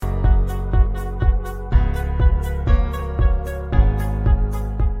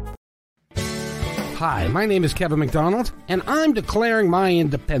Hi, my name is Kevin McDonald, and I'm declaring my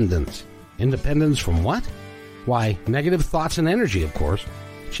independence. Independence from what? Why, negative thoughts and energy, of course.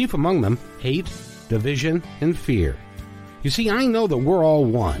 Chief among them, hate, division, and fear. You see, I know that we're all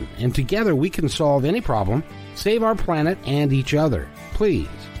one, and together we can solve any problem, save our planet and each other. Please,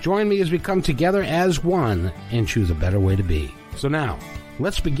 join me as we come together as one and choose a better way to be. So now,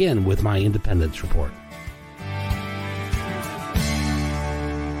 let's begin with my independence report.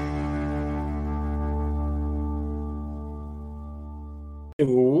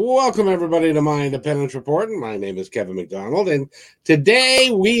 Welcome, everybody, to my Independence Report. My name is Kevin McDonald, and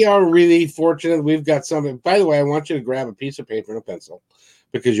today we are really fortunate. We've got something. By the way, I want you to grab a piece of paper and a pencil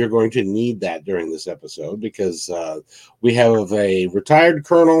because you're going to need that during this episode because we have a retired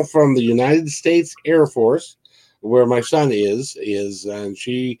colonel from the United States Air Force, where my son is and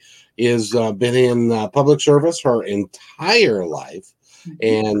she is been in public service her entire life,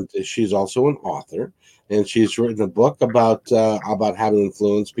 and she's also an author. And she's written a book about how to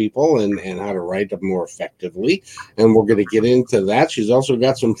influence people and how to write them more effectively. And we're going to get into that. She's also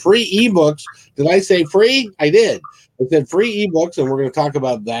got some free ebooks. Did I say free? I did. I said free ebooks, and we're going to talk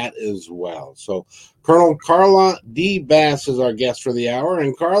about that as well. So Colonel Carla D. Bass is our guest for the hour.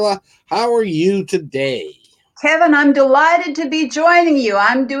 And Carla, how are you today? Kevin, I'm delighted to be joining you.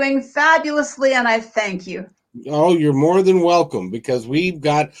 I'm doing fabulously, and I thank you. Oh, you're more than welcome, because we've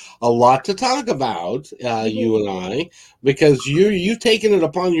got a lot to talk about, you and I, because you've taken it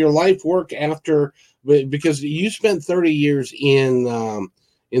upon your life work because you spent 30 years in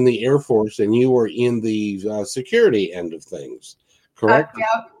the Air Force, and you were in the security end of things, correct?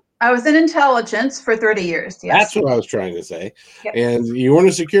 Yeah, I was in intelligence for 30 years. Yes. That's what I was trying to say. Yep. And you weren't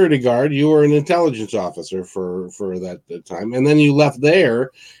a security guard; you were an intelligence officer for that time, and then you left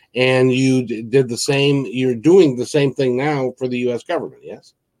there. And you did the same. You're doing the same thing now for the U.S. government,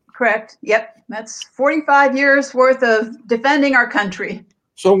 yes? Correct. Yep. That's 45 years worth of defending our country.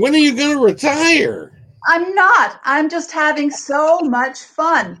 So when are you going to retire? I'm not. I'm just having so much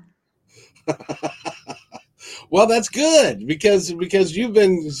fun. Well, that's good because you've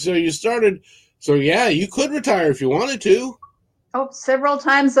been you started. So yeah, you could retire if you wanted to. Oh, several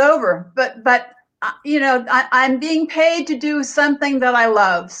times over, but. I'm being paid to do something that I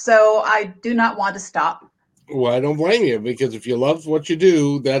love, so I do not want to stop. Well, I don't blame you, because if you love what you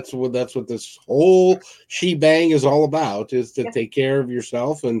do, that's what this whole shebang is all about, is to take care of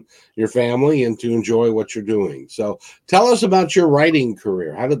yourself and your family and to enjoy what you're doing. So tell us about your writing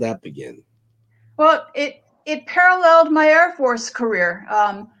career. How did that begin? Well, it paralleled my Air Force career.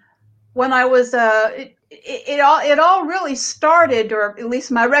 When I was it all really started, or at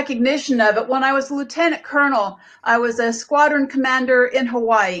least my recognition of it, when I was lieutenant colonel. I was a squadron commander in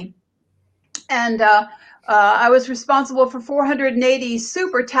Hawaii, and I was responsible for 480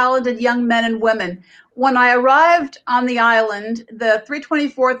 super talented young men and women. When I arrived on the island, the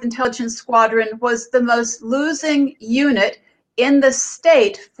 324th Intelligence Squadron was the most losing unit in the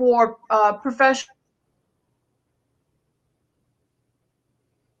state for professional.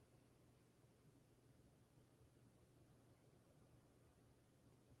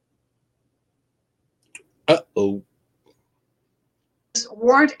 Uh-oh.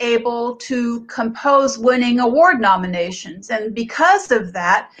 Weren't able to compose winning award nominations, and because of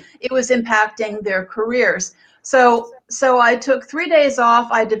that, it was impacting their careers. So I took 3 days off.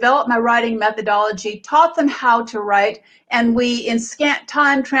 I developed my writing methodology, taught them how to write, and we in scant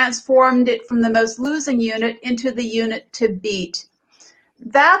time transformed it from the most losing unit into the unit to beat.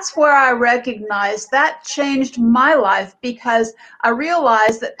 That's where I recognized that changed my life, because I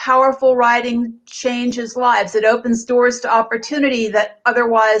realized that powerful writing changes lives. It opens doors to opportunity that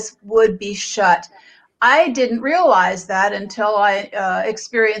otherwise would be shut. I didn't realize that until I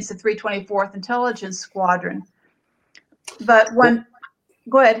experienced the 324th Intelligence Squadron. But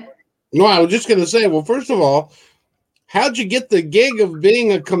go ahead. No, I was just going to say, well, first of all, how'd you get the gig of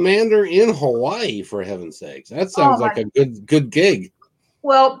being a commander in Hawaii, for heaven's sakes? That sounds like a good gig.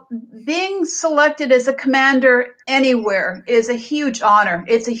 Well, being selected as a commander anywhere is a huge honor.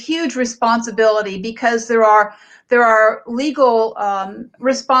 It's a huge responsibility, because there are legal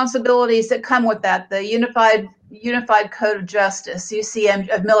responsibilities that come with that. The Unified Code of Justice, UCM,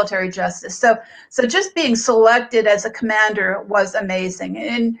 of military justice. So just being selected as a commander was amazing,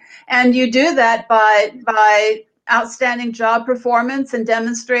 and you do that by outstanding job performance and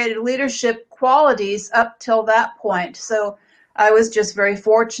demonstrated leadership qualities up till that point. So I was just very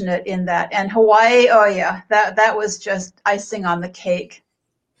fortunate in that. And Hawaii, oh yeah, that was just icing on the cake.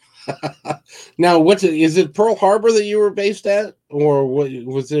 Now, is it Pearl Harbor that you were based at, or what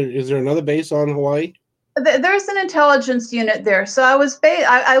was there? Is there another base on Hawaii? There's an intelligence unit there. So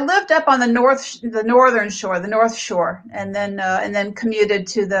I lived up on the northern shore, the North Shore, and then commuted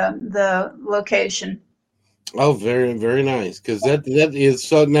to the location. Oh, very, very nice. Because that is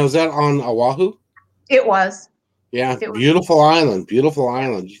so. Now, is that on Oahu? It was. Yeah, It was. beautiful island, beautiful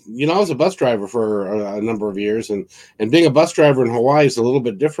island. You know, I was a bus driver for a number of years, and being a bus driver in Hawaii is a little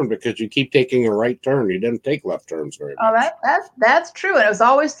bit different because you keep taking a right turn. You didn't take left turns very Oh, much. that's true, and it was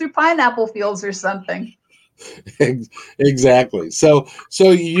always through pineapple fields or something. Exactly. So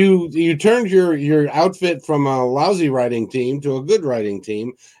you turned your outfit from a lousy writing team to a good writing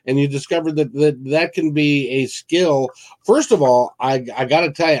team, and you discovered that can be a skill. First of all, I got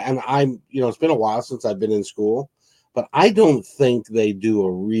to tell you, and it's been a while since I've been in school, but I don't think they do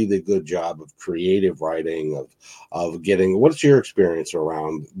a really good job of creative writing of getting. What's your experience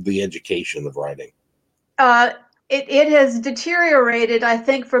around the education of writing? It has deteriorated, I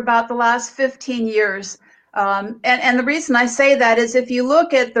think, for about the last 15 years. And the reason I say that is if you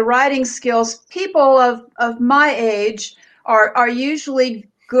look at the writing skills, people of my age are usually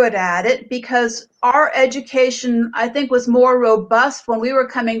good at it because our education, I think, was more robust when we were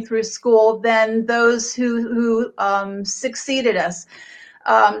coming through school than those who succeeded us.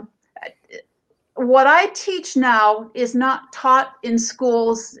 Um, what I teach now is not taught in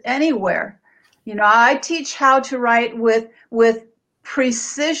schools anywhere. I teach how to write with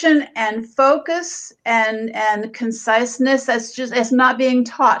precision and focus and conciseness. That's not being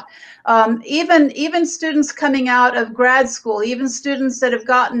taught. Even students coming out of grad school, even students that have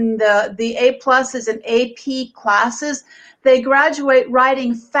gotten the A pluses and AP classes, they graduate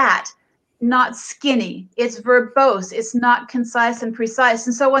writing fat, not skinny. It's verbose. It's not concise and precise.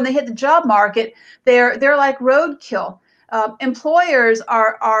 And so when they hit the job market, they're like roadkill. Employers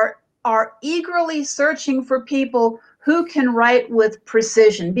are eagerly searching for people who can write with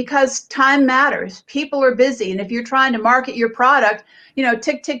precision because time matters. People are busy, and if you're trying to market your product,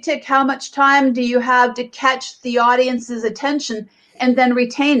 tick tick tick, how much time do you have to catch the audience's attention and then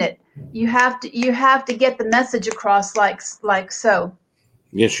retain it? You have to get the message across like so.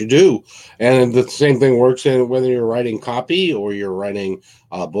 Yes, you do. And the same thing works in whether you're writing copy or you're writing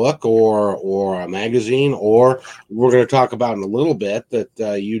a book or a magazine, or we're going to talk about in a little bit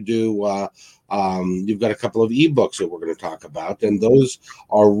that you do. You've got a couple of ebooks that we're going to talk about, and those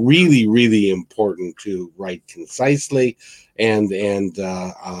are really, really important to write concisely and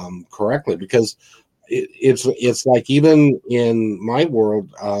correctly because it's like even in my world,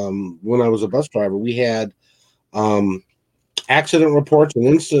 when I was a bus driver, we had. Accident reports and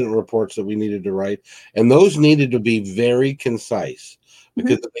incident reports that we needed to write, and those needed to be very concise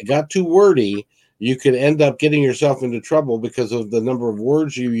because if they got too wordy, you could end up getting yourself into trouble because of the number of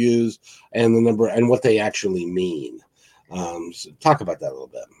words you use and the number and what they actually mean. So talk about that a little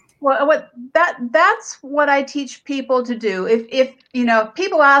bit. Well, that's what I teach people to do. If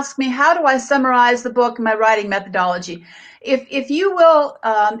people ask me, how do I summarize the book in my writing methodology? If you will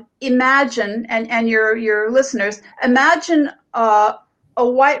imagine, and your listeners imagine a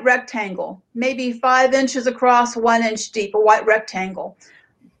white rectangle, maybe 5 inches across, 1 inch deep, a white rectangle.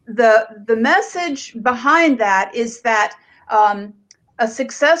 The message behind that is that a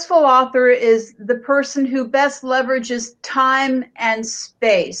successful author is the person who best leverages time and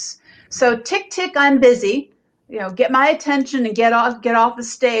space. So tick tick, I'm busy. Get my attention and get off the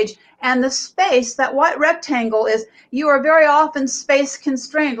stage. And the space, that white rectangle, is you are very often space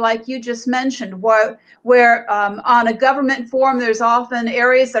constrained, like you just mentioned, where on a government form, there's often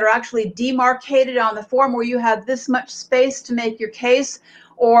areas that are actually demarcated on the form where you have this much space to make your case,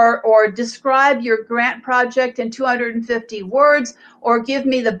 or describe your grant project in 250 words, or give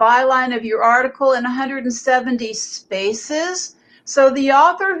me the byline of your article in 170 spaces. So the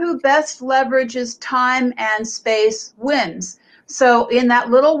author who best leverages time and space wins. So in that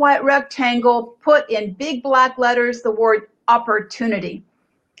little white rectangle, put in big black letters the word opportunity.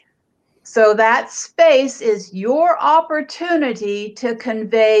 So that space is your opportunity to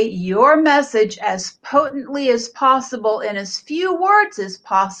convey your message as potently as possible in as few words as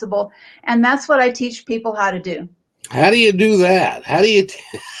possible. And that's what I teach people how to do. How do you do that? How do you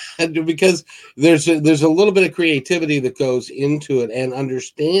because there's a little bit of creativity that goes into it and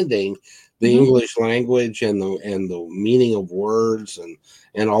understanding the English language and the meaning of words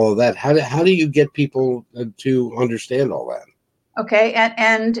and all of that. How do you get people to understand all that? Okay,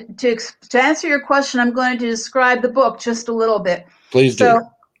 and to answer your question, I'm going to describe the book just a little bit. Please do.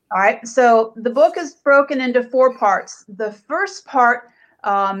 All right. So the book is broken into 4 parts. The first part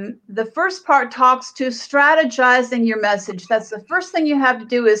talks to strategizing your message. That's the first thing you have to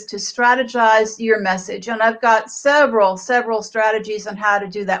do, is to strategize your message. And I've got several strategies on how to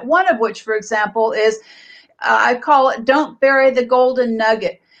do that. One of which, for example, is I call it don't bury the golden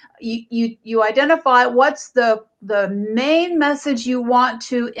nugget. You identify what's the main message you want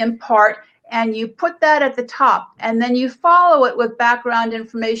to impart, and you put that at the top, and then you follow it with background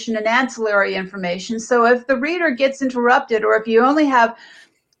information and ancillary information. So if the reader gets interrupted, or if you only have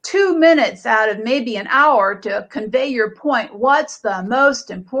 2 minutes out of maybe an hour to convey your point, what's the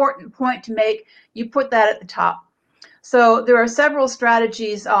most important point to make, you put that at the top. So there are several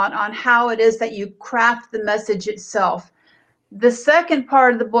strategies on how it is that you craft the message itself. The second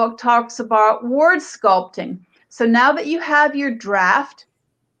part of the book talks about word sculpting. So now that you have your draft,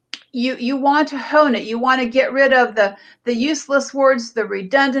 you want to hone it. You want to get rid of the useless words, the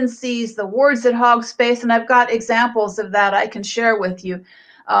redundancies, the words that hog space, and I've got examples of that I can share with you.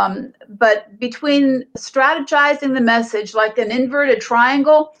 But between strategizing the message, like an inverted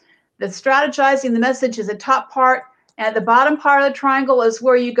triangle, the strategizing the message is the top part, and the bottom part of the triangle is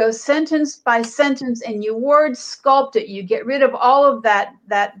where you go sentence by sentence and you word sculpt it. You get rid of all of that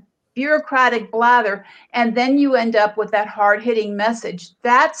bureaucratic blather, and then you end up with that hard-hitting message.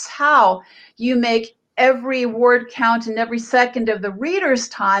 That's how you make every word count and every second of the reader's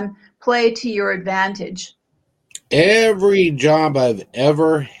time play to your advantage. Every job I've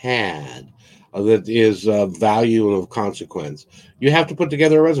ever had that is of value and of consequence, you have to put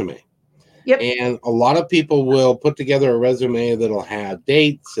together a resume. Yep. And a lot of people will put together a resume that'll have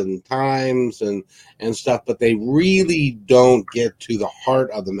dates and times and stuff, but they really don't get to the heart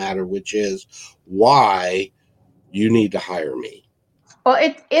of the matter, which is why you need to hire me. Well,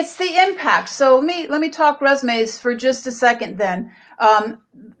 it's the impact. So let me talk resumes for just a second. Then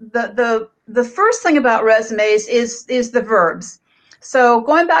the first thing about resumes is the verbs. So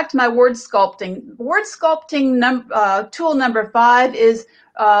going back to my word sculpting tool number 5 is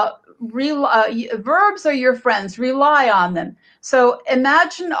verbs are your friends. Rely on them. So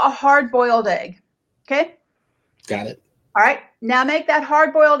imagine a hard-boiled egg. Okay. Got it. All right. Now make that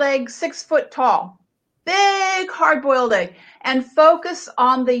hard-boiled egg 6 foot tall. Big hard-boiled egg, and focus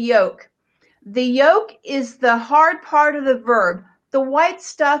on the yolk. The yolk is the hard part of the verb. The white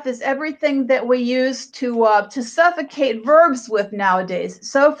stuff is everything that we use to suffocate verbs with nowadays.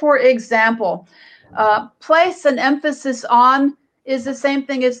 So, for example, place an emphasis on is the same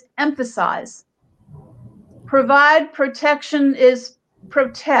thing as emphasize. Provide protection is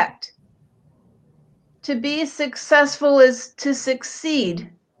protect. To be successful is to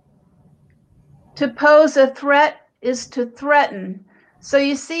succeed. To pose a threat is to threaten. So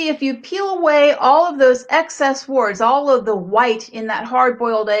you see, if you peel away all of those excess words, all of the white in that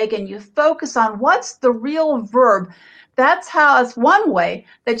hard-boiled egg, and you focus on what's the real verb, that's one way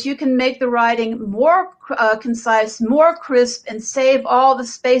that you can make the writing more concise, more crisp, and save all the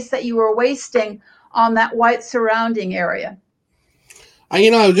space that you were wasting on that white surrounding area. I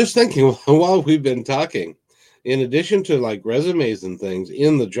was just thinking while we've been talking, in addition to like resumes and things,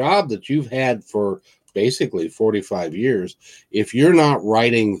 in the job that you've had for basically 45 years, if you're not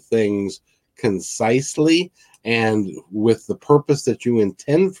writing things concisely and with the purpose that you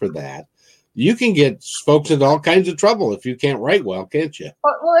intend for that, you can get folks into all kinds of trouble if you can't write well, can't you?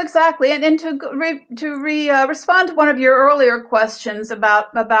 Well, exactly. And to respond to one of your earlier questions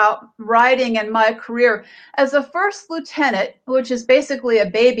about writing and my career, as a first lieutenant, which is basically a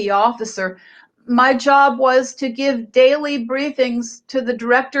baby officer, my job was to give daily briefings to the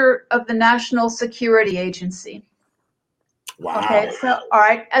director of the National Security Agency. Wow. Okay, so, all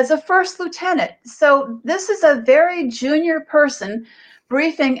right, as a first lieutenant. So this is a very junior person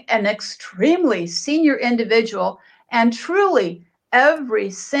briefing an extremely senior individual, and truly every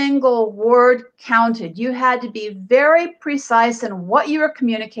single word counted. You had to be very precise in what you were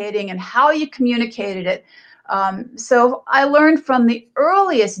communicating and how you communicated it. So I learned from my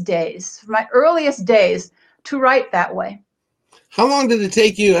earliest days, to write that way. How long did it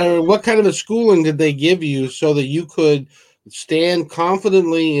take you, or what kind of a schooling did they give you so that you could stand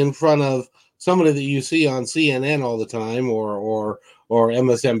confidently in front of somebody that you see on CNN all the time, or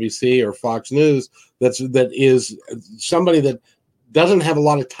MSNBC or Fox News, that is somebody that doesn't have a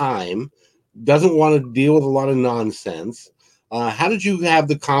lot of time, doesn't want to deal with a lot of nonsense? How did you have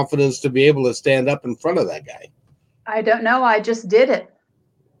the confidence to be able to stand up in front of that guy? I don't know. I just did it.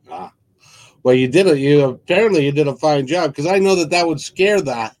 Well, you did it. Apparently you did a fine job, because I know that would scare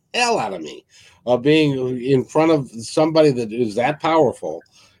the hell out of me, being in front of somebody that is that powerful.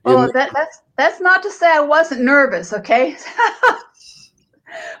 Well, that's not to say I wasn't nervous, okay?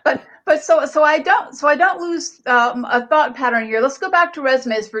 but so I don't lose a thought pattern here. Let's go back to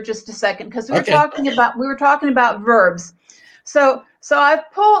resumes for just a second, because we were talking about verbs. So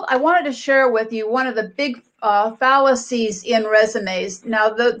I wanted to share with you one of the big fallacies in resumes. Now,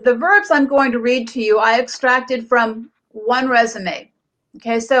 the verbs I'm going to read to you, I extracted from one resume.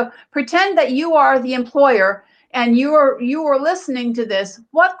 Okay, so pretend that you are the employer and you are listening to this.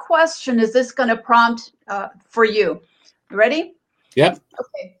 What question is this going to prompt for you? Ready? Yep.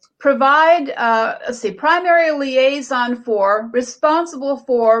 Okay. Provide, let's see, primary liaison for, responsible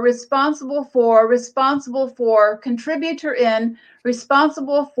for, responsible for, responsible for, contributor in,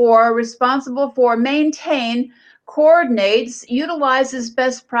 responsible for, maintain, coordinates, utilizes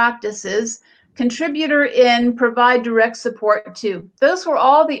best practices, contributor in, provide direct support to. Those were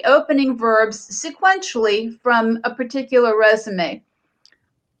all the opening verbs sequentially from a particular resume.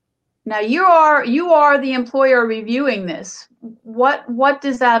 Now you are the employer reviewing this. What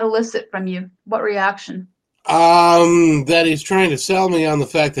does that elicit from you? What reaction? That he's trying to sell me on the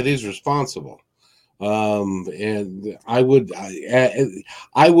fact that he's responsible. And I would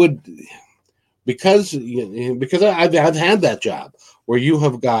because I've had that job where you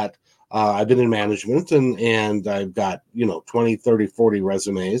have got I've been in management and I've got 20, 30, 40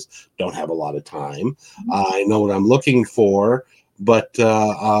 resumes. Don't have a lot of time. I know what I'm looking for. But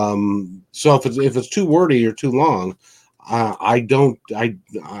so if it's too wordy or too long, I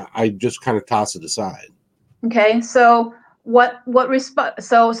just kind of toss it aside. Okay, so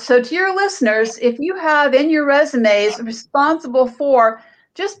so to your listeners, if you have in your resumes responsible for,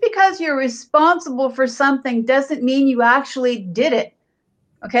 just because you're responsible for something doesn't mean you actually did it.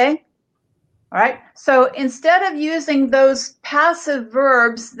 Okay? All right. So instead of using those passive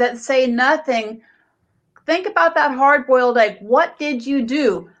verbs that say nothing, think about that hard-boiled egg. What did you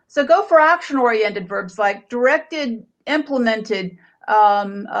do? So go for action-oriented verbs like directed, implemented,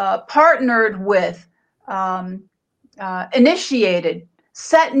 partnered with, initiated,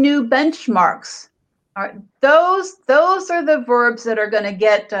 set new benchmarks. All right, those are the verbs that are going to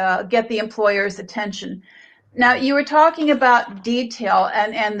get the employer's attention. Now, you were talking about detail,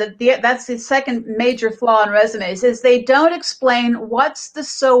 and that's the second major flaw in resumes, is they don't explain what's the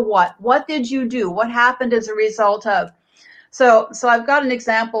so what. What did you do? What happened as a result of? So I've got an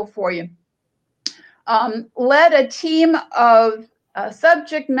example for you. Led a team of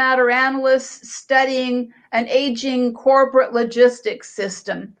subject matter analysts studying an aging corporate logistics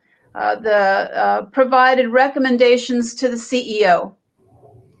system. Provided recommendations to the CEO.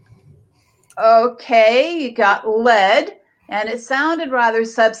 Okay, you got led, and it sounded rather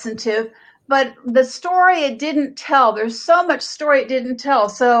substantive, but the story it didn't tell. There's so much story it didn't tell.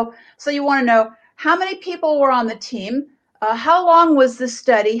 So you want to know how many people were on the team, how long was the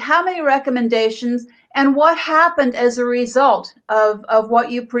study, how many recommendations, and what happened as a result of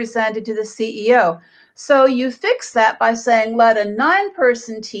what you presented to the CEO. So you fix that by saying led a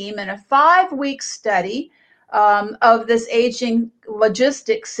 9-person team in a 5-week study of this aging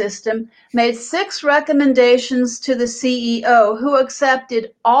logistics system, made 6 recommendations to the CEO, who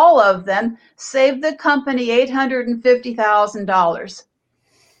accepted all of them, saved the company $850,000.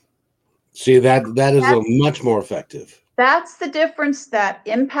 See, that is much more effective. That's the difference that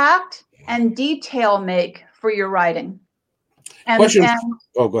impact and detail make for your writing. Question.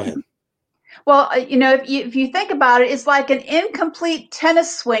 Oh, go ahead. Well, if you think about it, it's like an incomplete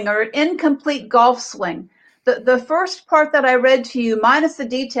tennis swing or an incomplete golf swing. The first part that I read to you, minus the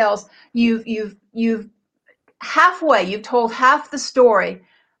details, you've halfway, you've told half the story,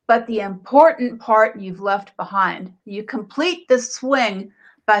 but the important part you've left behind. You complete the swing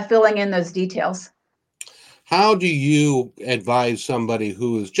by filling in those details. How do you advise somebody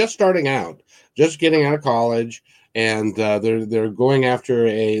who is just starting out, just getting out of college, and they're going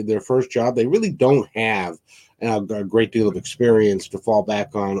after their first job? They really don't have a great deal of experience to fall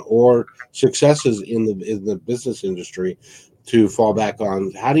back on, or successes in the business industry to fall back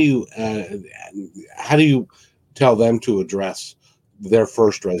on. How do you tell them to address their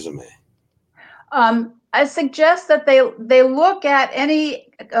first resume? I suggest that they look at any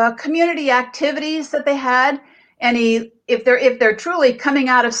community activities that they had, if they're truly coming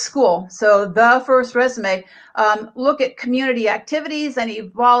out of school. So the first resume, look at community activities, any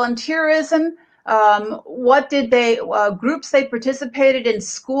volunteerism. What did groups they participated in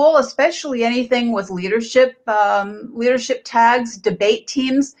school, especially anything with leadership tags, debate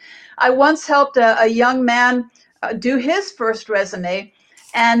teams. I once helped a young man do his first resume,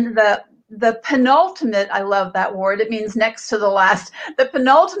 and the penultimate, I love that word, it means next to the last. The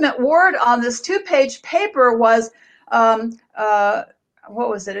penultimate word on this 2-page paper was, what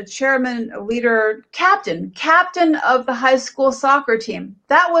was it? A chairman, a leader, captain of the high school soccer team.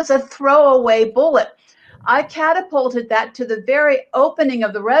 That was a throwaway bullet. I catapulted that to the very opening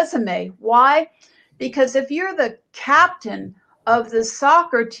of the resume. Why? Because if you're the captain of the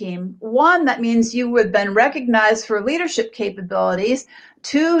soccer team. One, that means you have been recognized for leadership capabilities.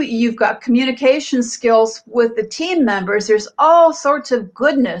 Two, you've got communication skills with the team members. There's all sorts of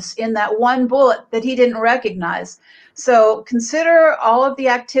goodness in that one bullet that he didn't recognize. So consider all of the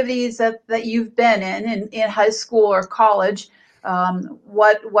activities that you've been in high school or college,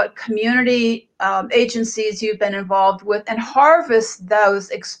 what community agencies you've been involved with, and harvest those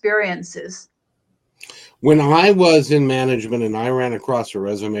experiences. When I was in management and I ran across a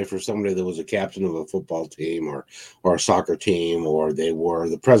resume for somebody that was a captain of a football team or a soccer team, or they were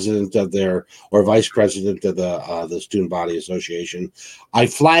the president of their or vice president of the student body association, I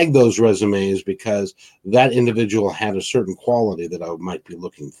flagged those resumes because that individual had a certain quality that I might be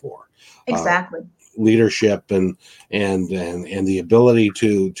looking for. Exactly. Leadership and the ability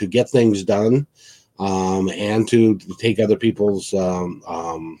to get things done, and to take other people's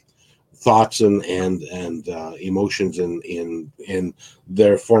thoughts and emotions in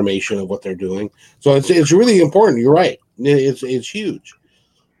their formation of what they're doing. So it's really important. You're right. It's huge.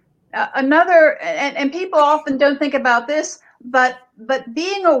 And people often don't think about this, but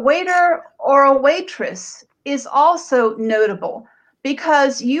being a waiter or a waitress is also notable,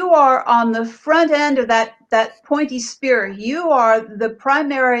 because you are on the front end of that pointy spear. You are the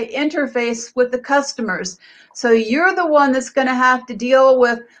primary interface with the customers. So you're the one that's going to have to deal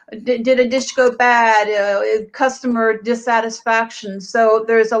with, did a dish go bad, customer dissatisfaction. So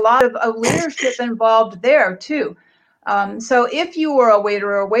there's a lot of leadership involved there too. So if you were a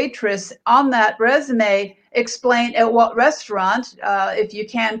waiter or waitress, on that resume, explain at what restaurant, if you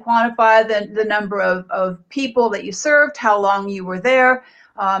can quantify the number of people that you served, how long you were there,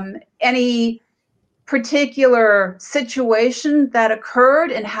 any particular situation that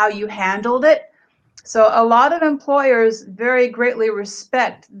occurred and how you handled it. So a lot of employers very greatly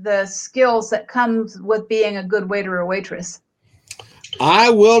respect the skills that comes with being a good waiter or waitress. I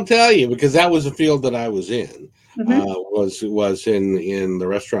will tell you, because that was a field that I was in. Mm-hmm. Was in the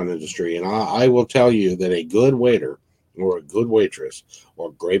restaurant industry, and I will tell you that a good waiter or a good waitress or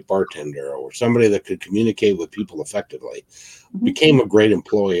a great bartender or somebody that could communicate with people effectively became a great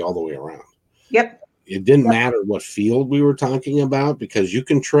employee all the way around. Yep. It didn't matter what field we were talking about, because you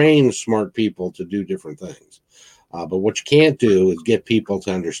can train smart people to do different things. But what you can't do is get people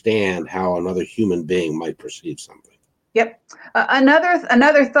to understand how another human being might perceive something. Yep.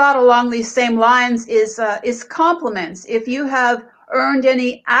 Another thought along these same lines is compliments. If you have earned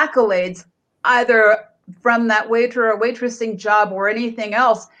any accolades, either from that waiter or waitressing job or anything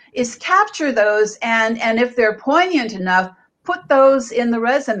else, is capture those, and if they're poignant enough, put those in the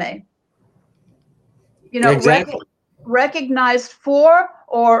resume. You know, Exactly. recognized for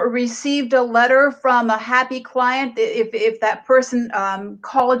or received a letter from a happy client if that person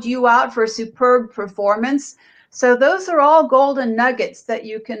called you out for superb performance. So those are all golden nuggets that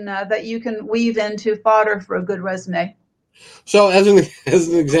you can weave into fodder for a good resume. So as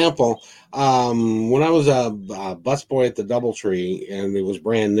an example, when I was a busboy at the DoubleTree and it was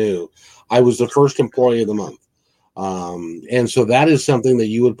brand new, I was the first employee of the month. And so that is something that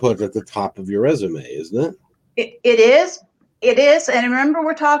you would put at the top of your resume, isn't it? It is. It is. And remember,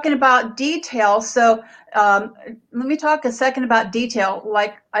 we're talking about detail. So let me talk a second about detail.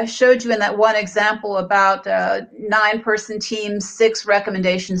 Like I showed you in that one example about 9-person teams, 6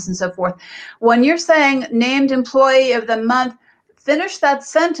 recommendations, and so forth. When you're saying named employee of the month, finish that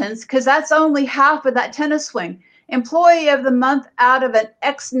sentence, because that's only half of that tennis swing. Employee of the month out of an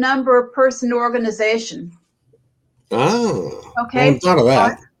X number of person organization. Oh, I Okay. hadn't thought of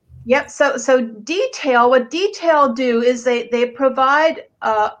that. Yep. So detail. What detail do is they provide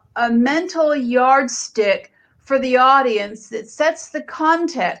a mental yardstick for the audience that sets the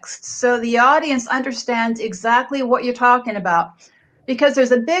context, so the audience understands exactly what you're talking about. Because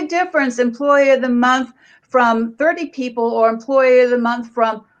there's a big difference, employee of the month from 30 people, or employee of the month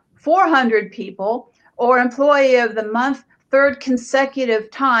from 400 people, or employee of the month third consecutive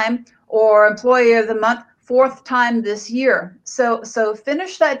time, or employee of the month 4th time this year. So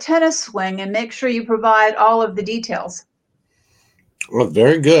finish that tennis swing and make sure you provide all of the details. Well,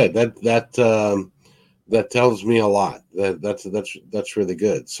 very good. That tells me a lot. That's really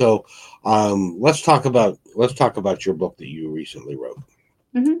good. So let's talk about your book that you recently wrote.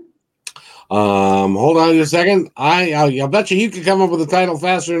 Mm-hmm. Hold on just a second. I'll bet you can come up with a title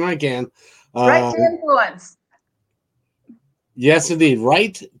faster than I can. Right to Influence. Yes, indeed.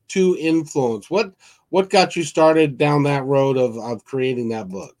 Right to Influence. What got you started down that road of creating that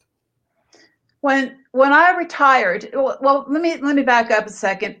book? When I retired, well, let me back up a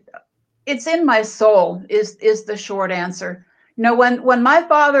second. It's in my soul is the short answer. When my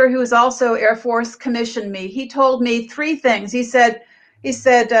father, who was also Air Force, commissioned me, he told me three things. He said,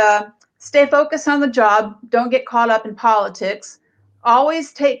 stay focused on the job. Don't get caught up in politics.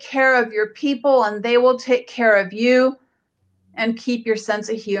 Always take care of your people and they will take care of you, and keep your sense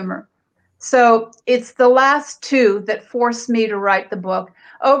of humor. So it's the last two that forced me to write the book.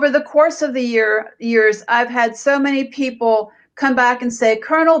 Over the course of the years, I've had so many people come back and say,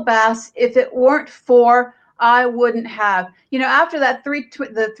 Colonel Bass, if it weren't for, I wouldn't have. After that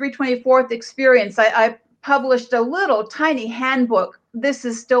the 324th experience, I published a little tiny handbook. This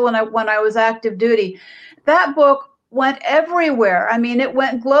is still when I was active duty. That book went everywhere. I mean, it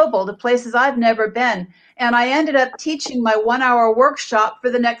went global to places I've never been. And I ended up teaching my 1-hour workshop for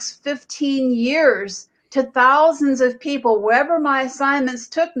the next 15 years to thousands of people. Wherever my assignments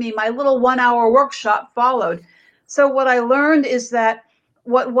took me, my little 1-hour workshop followed. So what I learned is that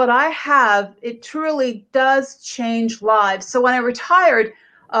what I have, it truly does change lives. So when I retired,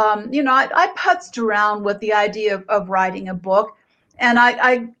 I putzed around with the idea of writing a book. And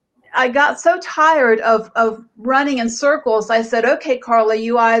I got so tired of running in circles. I said, okay, Carla,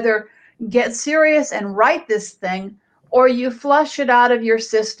 you either get serious and write this thing, or you flush it out of your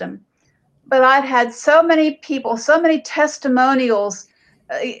system. But I'd had so many people, so many testimonials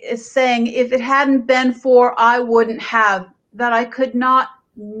saying, if it hadn't been for, I wouldn't have, that I could not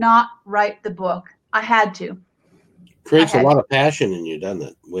write the book. I had to. Creates a lot of passion in you, doesn't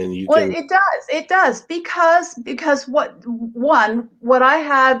it? When you can. It does, because what I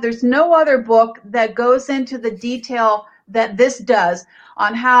have, there's no other book that goes into the detail that this does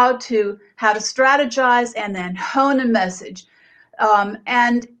on how to strategize and then hone a message.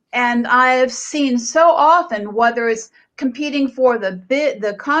 And I have seen so often, whether it's competing for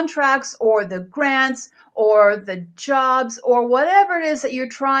the contracts or the grants or the jobs or whatever it is that you're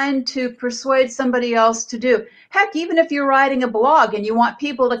trying to persuade somebody else to do. Heck, even if you're writing a blog and you want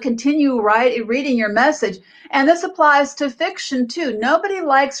people to continue reading your message, and this applies to fiction too. Nobody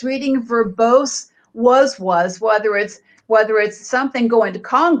likes reading verbose whether it's something going to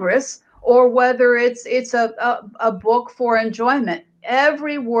Congress or whether it's a book for enjoyment.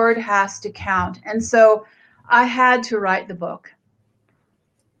 Every word has to count. And so I had to write the book.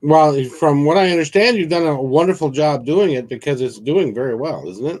 Well, from what I understand, you've done a wonderful job doing it because it's doing very well,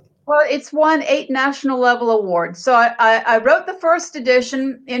 isn't it? Well, it's won 8 national level awards. So I wrote the first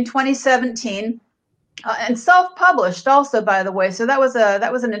edition in 2017 and self-published also, by the way. So that was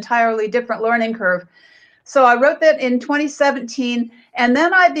an entirely different learning curve. So I wrote that in 2017, and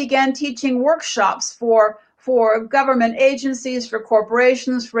then I began teaching workshops for government agencies, for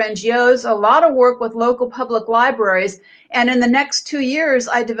corporations, for NGOs, a lot of work with local public libraries. And in the next 2 years,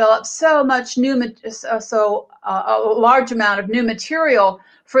 I developed so much a large amount of new material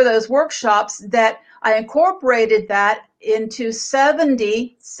for those workshops that I incorporated that into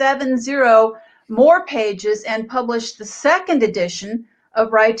 70 more pages and published the second edition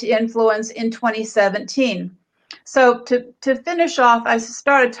of Right to Influence in 2017. So to finish off, I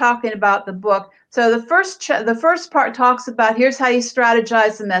started talking about the book. So the first part talks about here's how you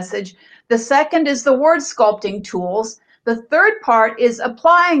strategize the message. The second is the word sculpting tools. The third part is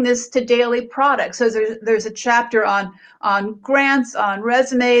applying this to daily products. So there's a chapter on grants, on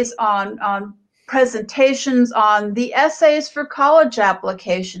resumes, on presentations, on the essays for college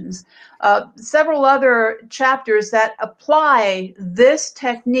applications, several other chapters that apply this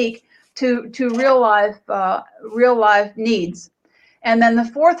technique to real life needs. And then the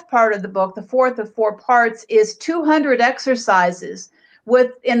fourth part of the book, the fourth of 4 parts, is 200 exercises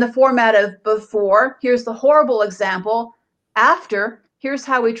in the format of before, here's the horrible example, after, here's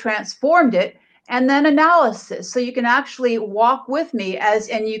how we transformed it, and then analysis. So you can actually walk with me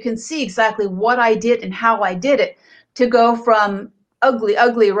and you can see exactly what I did and how I did it to go from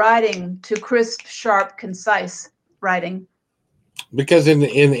ugly writing to crisp, sharp, concise writing. Because in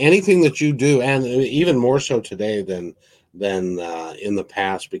anything that you do, and even more so today than in the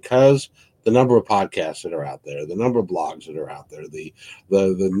past, because the number of podcasts that are out there, the number of blogs that are out there, the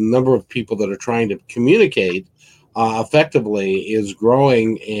number of people that are trying to communicate effectively is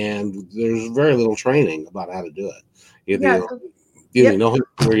growing, and there's very little training about how to do it. You know it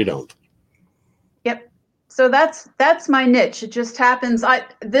or you don't. Yep. So that's my niche. It just happens.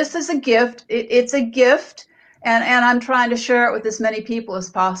 This is a gift. It's a gift, and I'm trying to share it with as many people as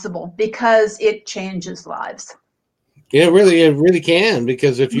possible because it changes lives. Yeah, it really can,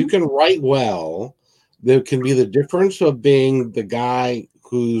 because if you can write well, there can be the difference of being the guy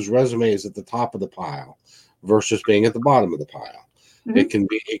whose resume is at the top of the pile versus being at the bottom of the pile. Mm-hmm.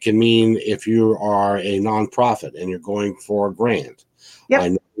 It can mean if you are a nonprofit and you're going for a grant, I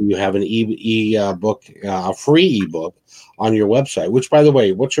know you have an book, a free ebook on your website. Which, by the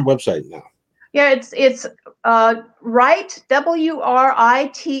way, what's your website now? Yeah, it's Write,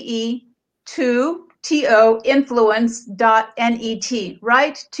 WRITE, to influence.net,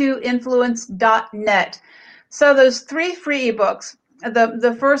 right to influence.net. So those 3 free ebooks.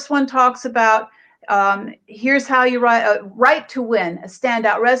 The first one talks about here's how you write to win a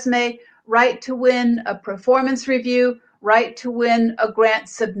standout resume, write to win a performance review, write to win a grant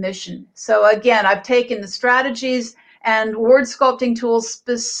submission. So again, I've taken the strategies and word sculpting tools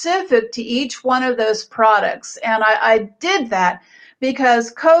specific to each one of those products. And I did that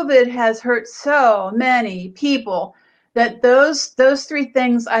because COVID has hurt so many people that those 3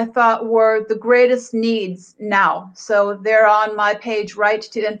 things I thought were the greatest needs now. So they're on my page,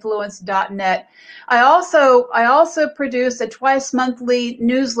 writetoinfluence.net. I also produce a twice monthly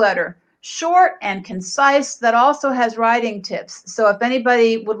newsletter, short and concise, that also has writing tips. So if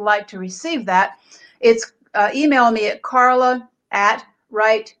anybody would like to receive that, it's email me at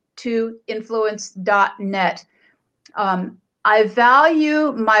carla@writetoinfluence.net. I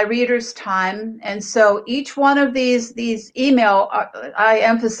value my readers' time, and so each one of these email, I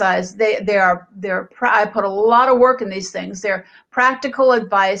emphasize they're I put a lot of work in these things. They're practical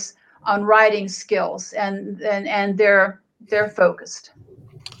advice on writing skills, and they're focused.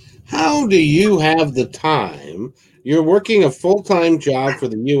 How do you have the time? You're working a full-time job for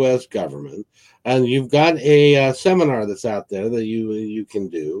the U.S. government, and you've got a seminar that's out there that you can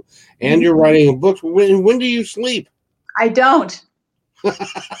do, and you're writing a book. When do you sleep? I don't.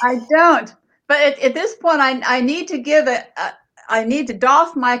 I don't. But at this point, I need to give it. I need to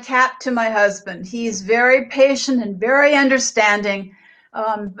doff my cap to my husband. He's very patient and very understanding,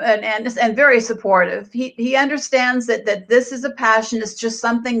 and very supportive. He understands that this is a passion. It's just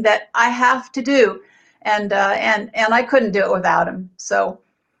something that I have to do, and I couldn't do it without him. So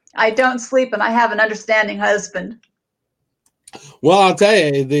I don't sleep, and I have an understanding husband. Well, I'll tell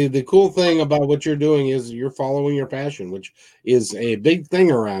you, the cool thing about what you're doing is you're following your passion, which is a big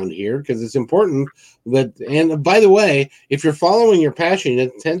thing around here because it's important that, and by the way, if you're following your passion, you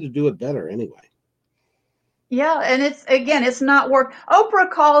tend to do it better anyway. Yeah, and it's not work.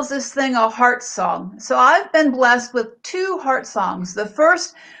 Oprah calls this thing a heart song. So I've been blessed with 2 heart songs. The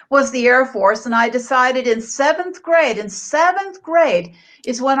first was the Air Force, and I decided in 7th grade. In 7th grade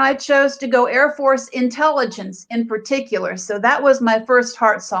is when I chose to go Air Force intelligence in particular. So that was my first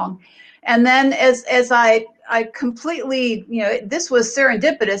heart song. And then as I completely, this was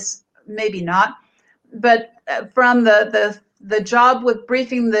serendipitous, maybe not, but from the job with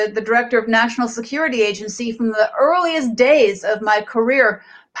briefing the director of National Security Agency from the earliest days of my career,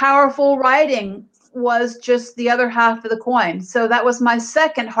 powerful writing was just the other half of the coin. So that was my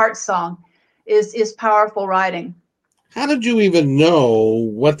second heart song, is powerful writing. How did you even know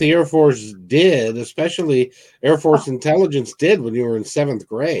what the Air Force did, especially Air Force intelligence did when you were in 7th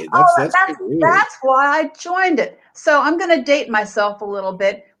grade? That's why I joined it. So I'm going to date myself a little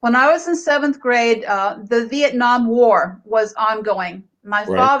bit. When I was in 7th grade, the Vietnam War was ongoing. My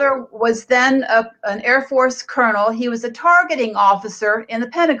father was then an Air Force colonel. He was a targeting officer in the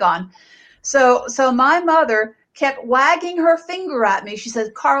Pentagon. So my mother kept wagging her finger at me. She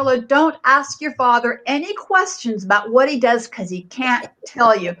said, "Carla, don't ask your father any questions about what he does because he can't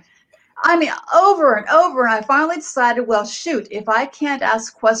tell you." I mean, over and over, and I finally decided, well, shoot, if I can't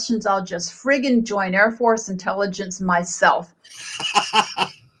ask questions, I'll just friggin' join Air Force intelligence myself.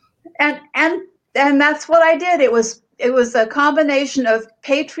 and that's what I did. It was a combination of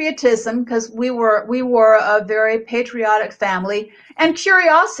patriotism, because we were a very patriotic family, and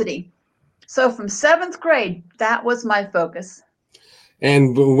curiosity. So from 7th grade, that was my focus.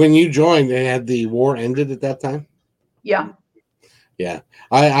 And when you joined, had the war ended at that time? Yeah. Yeah.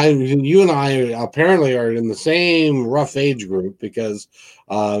 You and I apparently are in the same rough age group because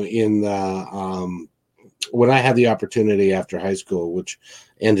when I had the opportunity after high school, which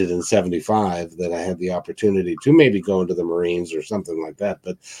ended in 75, that I had the opportunity to maybe go into the Marines or something like that.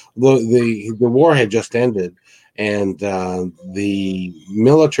 But the war had just ended, and the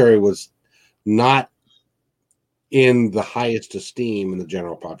military was not in the highest esteem in the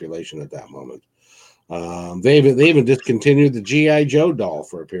general population at that moment. They even discontinued the G.I. Joe doll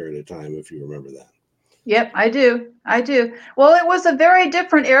for a period of time, if you remember that. Yep, I do. Well, it was a very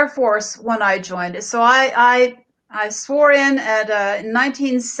different Air Force when I joined it. So I swore in at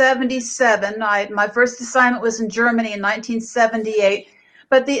 1977. My first assignment was in Germany in 1978.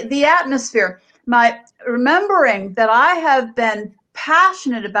 But the atmosphere, remembering that I have been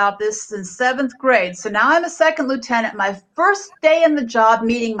passionate about this since 7th grade. So now I'm a 2nd lieutenant. My first day in the job,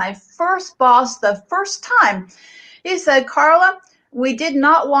 meeting my first boss the first time, he said, "Carla, We did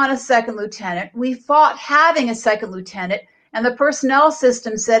not want a second lieutenant. We fought having a second lieutenant, and the personnel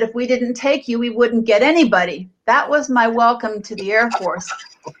system said if we didn't take you, we wouldn't get anybody. That was my welcome to the Air Force.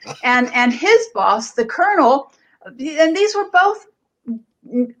 And his boss, the colonel, and these were both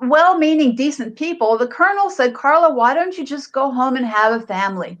well-meaning, decent people. The colonel said, Carla, why don't you just go home and have a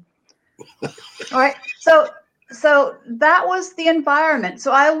family? All right. So that was the environment.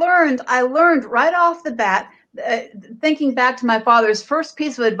 So I learned right off the bat, thinking back to my father's first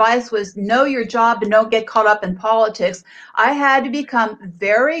piece of advice was know your job and don't get caught up in politics. I had to become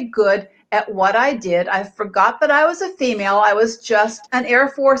very good at what I did. I forgot that I was a female. I was just an Air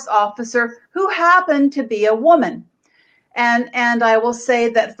Force officer who happened to be a woman. And I will say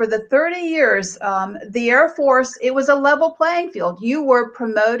that for the 30 years, the Air Force, it was a level playing field. You were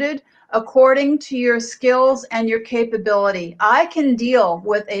promoted according to your skills and your capability. I can deal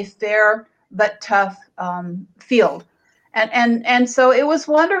with a fair but tough field. And so it was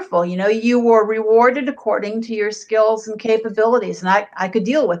wonderful. You know, you were rewarded according to your skills and capabilities, and I could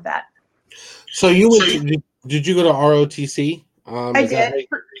deal with that. So did you go to ROTC? I did.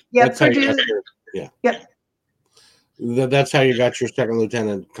 Yep. Yeah. Yep. That's how you got your second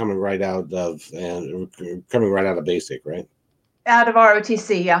lieutenant coming right out of basic, right? Out of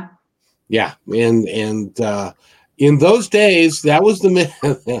ROTC, yeah. Yeah, and in those days, that was the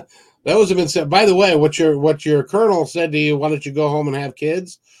that was a by the way, what your colonel said to you, why don't you go home and have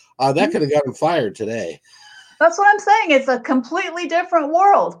kids? That could have got him fired today. That's what I'm saying. It's a completely different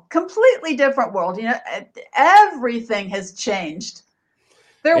world. Completely different world. You know, everything has changed.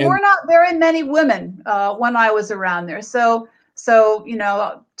 There were not very many women when I was around there. So you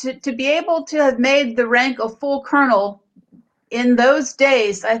know, to be able to have made the rank of full colonel in those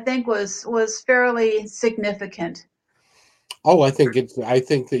days, I think was fairly significant. Oh, I think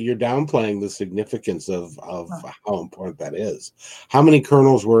that you're downplaying the significance of how important that is. How many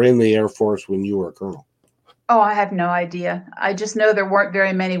colonels were in the Air Force when you were a colonel? Oh, I have no idea. I just know there weren't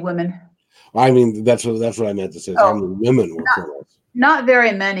very many women. I mean, that's what I meant to say. How many women were colonels? Not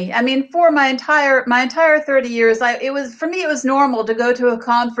very many. I mean, for my entire 30 years, it was normal to go to a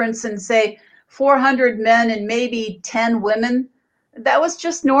conference and say 400 men and maybe 10 women. That was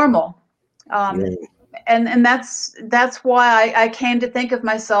just normal. And that's why I came to think of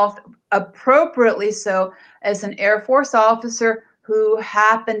myself appropriately so as an Air Force officer who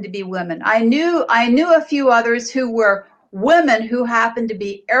happened to be women. I knew a few others who were women who happened to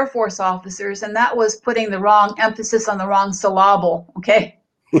be Air Force officers, and that was putting the wrong emphasis on the wrong syllable. Okay.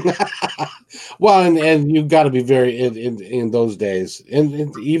 Well, and you've got to be very in those days,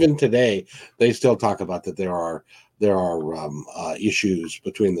 and even today, they still talk about that there are issues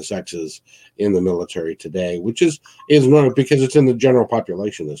between the sexes in the military today, which is normal because it's in the general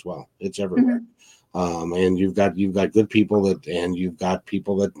population as well. It's everywhere. Mm-hmm. And you've got good people and you've got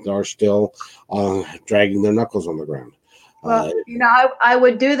people that are still dragging their knuckles on the ground. Well, you know, I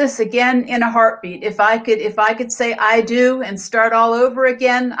would do this again in a heartbeat. If I could say I do and start all over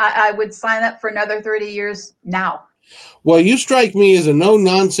again, I would sign up for another 30 years now. Well, you strike me as a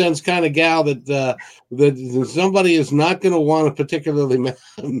no-nonsense kind of gal that somebody is not going to want to particularly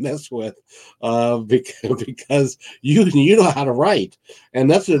mess with because you know how to write, and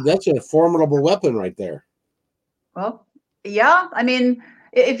that's a formidable weapon right there. Well, yeah. I mean,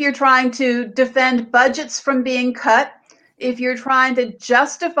 if you're trying to defend budgets from being cut, if you're trying to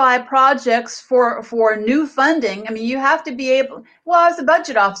justify projects for new funding, I mean, you have to be able. Well, I was a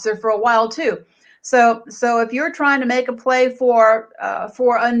budget officer for a while too. So if you're trying to make a play for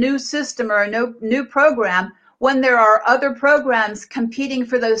a new system or a new program, when there are other programs competing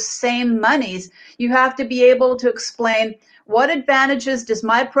for those same monies, you have to be able to explain what advantages does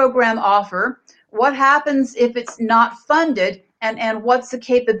my program offer, what happens if it's not funded, and what's the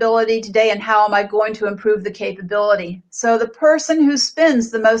capability today and how am I going to improve the capability. So the person who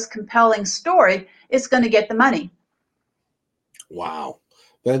spins the most compelling story is going to get the money. Wow.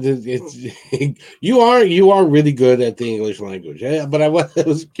 You are really good at the English language. But I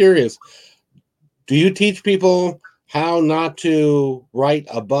was curious. Do you teach people how not to write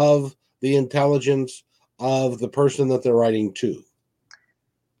above the intelligence of the person that they're writing to?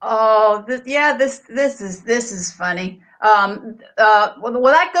 Oh, this is funny. Well,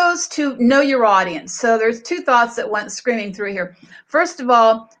 that goes to know your audience. So there's two thoughts that went screaming through here. First of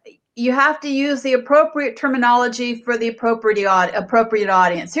all, you have to use the appropriate terminology for the appropriate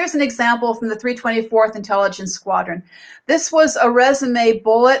audience. Here's an example from the 324th Intelligence Squadron. This was a resume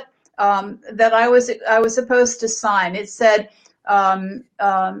bullet that I was supposed to sign. It said earned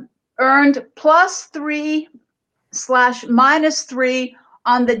 +3/-3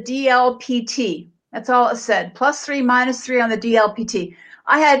 on the DLPT. That's all it said. +3, -3 on the DLPT.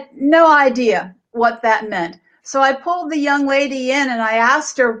 I had no idea what that meant. So I pulled the young lady in and I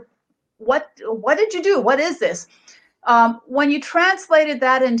asked her, what did you do? What is this? When you translated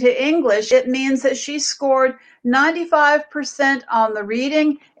that into English, it means that she scored 95% on the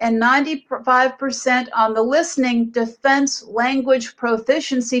reading and 95% on the listening defense language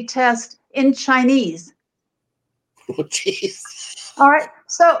proficiency test in Chinese. Oh, jeez. All right.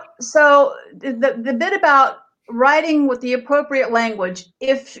 So the bit about writing with the appropriate language,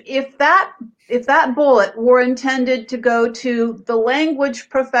 if that bullet were intended to go to the language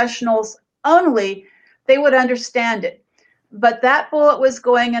professionals only, they would understand it. But that bullet was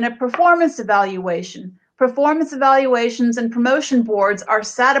going in a performance evaluation. Performance evaluations and promotion boards are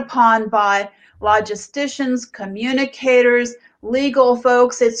sat upon by logisticians, communicators, legal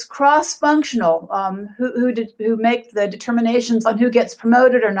folks. It's cross-functional, who make the determinations on who gets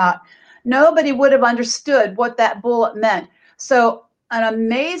promoted or not. Nobody would have understood what that bullet meant. So an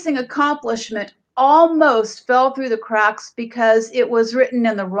amazing accomplishment almost fell through the cracks because it was written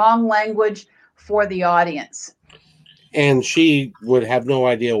in the wrong language for the audience. And she would have no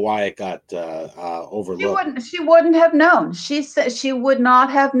idea why it got overlooked. She wouldn't have known. She said she would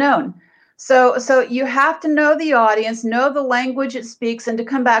not have known. So you have to know the audience, know the language it speaks, and to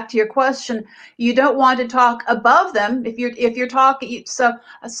come back to your question, you don't want to talk above them if you're talking. So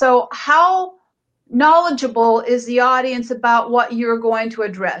how knowledgeable is the audience about what you're going to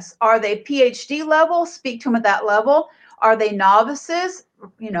address? Are they PhD level? Speak to them at that level. Are they novices?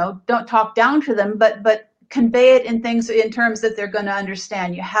 Don't talk down to them, but convey it in terms that they're going to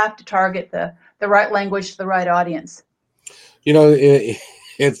understand. You have to target the right language to the right audience.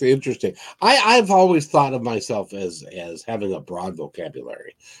 It's interesting. I've always thought of myself as having a broad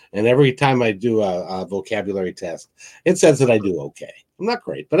vocabulary, and every time I do a vocabulary test, it says that I do okay. I'm not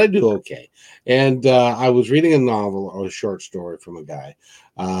great, but I do okay. And I was reading a novel or a short story from a guy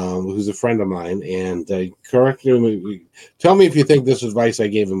who's a friend of mine, and tell me if you think this advice I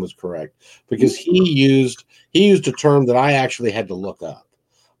gave him was correct, because he used a term that I actually had to look up,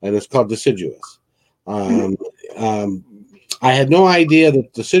 and it's called deciduous. I had no idea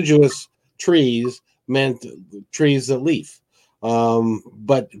that deciduous trees meant trees that leaf.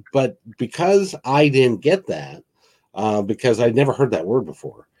 But because I didn't get that, because I'd never heard that word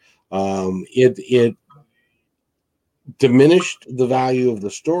before, it diminished the value of the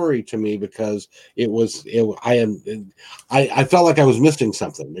story to me, because I felt like I was missing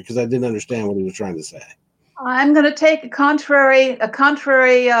something because I didn't understand what he was trying to say. I'm going to take a contrary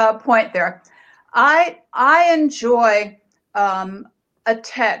point there. I enjoy a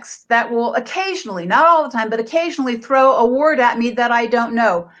text that will occasionally, not all the time, but occasionally throw a word at me that I don't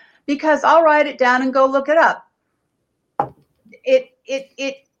know, because I'll write it down and go look it up.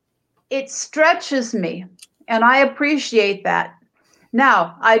 It stretches me, and I appreciate that.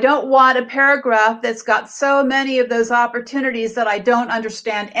 Now, I don't want a paragraph that's got so many of those opportunities that I don't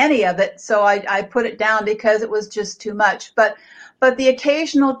understand any of it, so I put it down because it was just too much. But the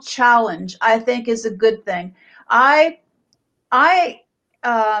occasional challenge, I think, is a good thing. I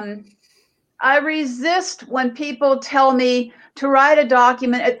resist when people tell me to write a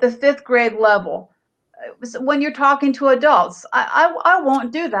document at the 5th grade level. When you're talking to adults, I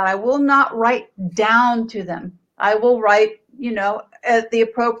won't do that. I will not write down to them. I will write, at the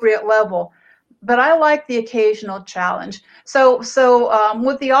appropriate level. But I like the occasional challenge. So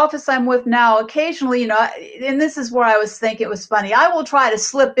with the office I'm with now, occasionally, and this is where I was thinking it was funny, I will try to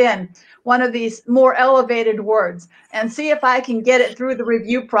slip in one of these more elevated words and see if I can get it through the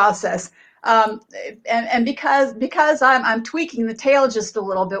review process. And because I'm tweaking the tail just a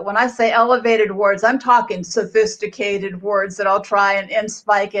little bit, when I say elevated words, I'm talking sophisticated words that I'll try and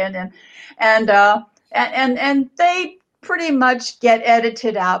spike in, and they pretty much get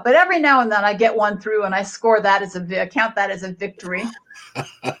edited out. But every now and then I get one through, and I score that as count that as a victory.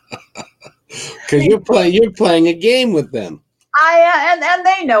 Because you're playing a game with them. And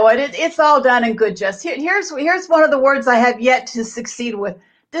they know it. It's all done in good jest. Here's one of the words I have yet to succeed with.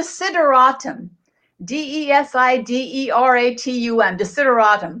 Desideratum. DESIDERATUM.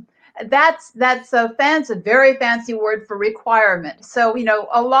 Desideratum. That's a very fancy word for requirement. So in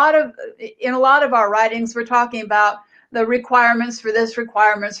a lot of our writings, we're talking about the requirements for this,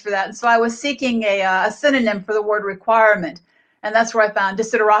 requirements for that. And so I was seeking a synonym for the word requirement, and that's where I found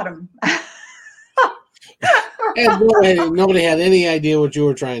desideratum. And nobody had any idea what you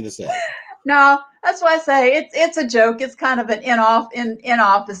were trying to say. No, that's why I say it's a joke. It's kind of an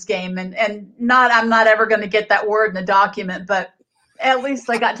in-office game, and I'm not ever going to get that word in a document, but at least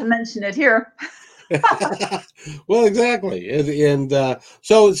I got to mention it here. Well, exactly, and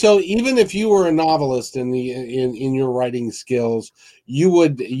so even if you were a novelist in your writing skills, you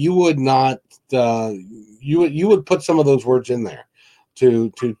would not you would put some of those words in there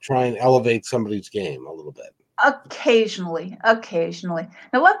to try and elevate somebody's game a little bit. Occasionally, occasionally.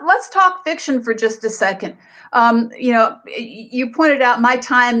 Now let's talk fiction for just a second. You pointed out my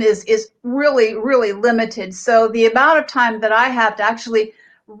time is really, really limited. So the amount of time that I have to actually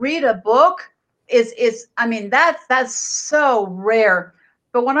read a book is I mean that's so rare.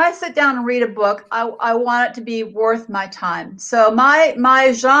 But when I sit down and read a book, I want it to be worth my time. So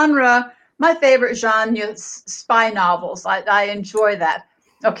my genre, my favorite genre is spy novels. I enjoy that.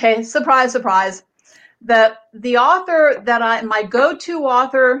 Okay, surprise, surprise. The author that my go-to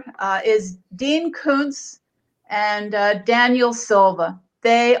author is Dean Koontz and Daniel Silva.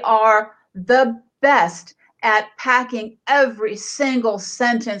 They are the best at packing every single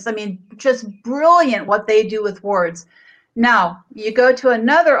sentence. I mean, just brilliant what they do with words. Now, you go to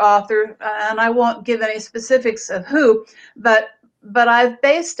another author, and I won't give any specifics of who, but I've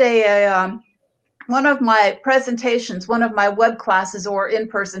based one of my presentations, one of my web classes or in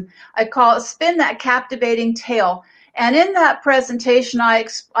person, I call it Spin That Captivating Tale. And in that presentation, I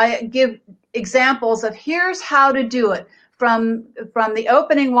give examples of here's how to do it, from the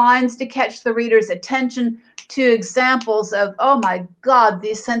opening lines to catch the reader's attention to examples of, oh my God,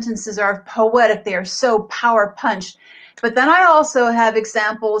 these sentences are poetic. They are so power punched. But then I also have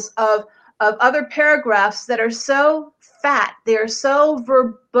examples of other paragraphs that are so fat, they are so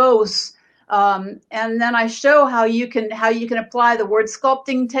verbose. And then I show how you can apply the word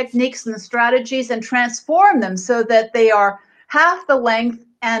sculpting techniques and the strategies and transform them so that they are half the length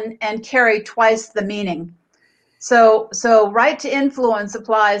and carry twice the meaning. So right to influence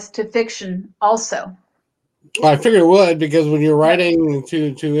applies to fiction also. Well, I figured it would, because when you're writing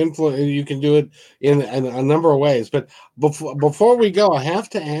to influence, you can do it in a number of ways. But before we go, I have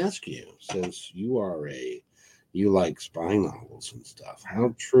to ask you, since you like spy novels and stuff,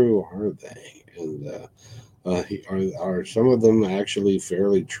 how true are they? And are some of them actually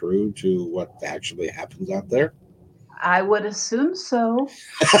fairly true to what actually happens out there? I would assume so.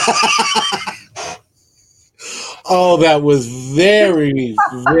 Oh, that was very,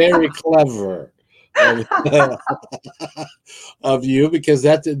 very clever of you, because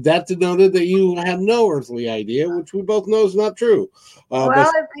that denoted that you have no earthly idea, which we both know is not true. Well,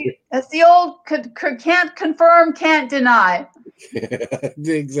 it's the old can't confirm, can't deny.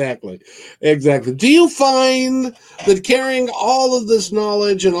 Exactly. Do you find that carrying all of this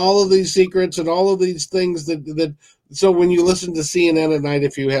knowledge and all of these secrets and all of these things that so when you listen to CNN at night,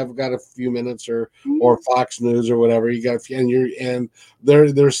 if you have got a few minutes, or Fox News or whatever, you got and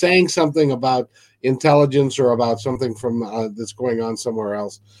they're saying something about intelligence or about something from that's going on somewhere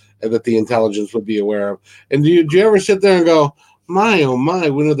else, and that the intelligence would be aware of, and do you ever sit there and go, my oh my,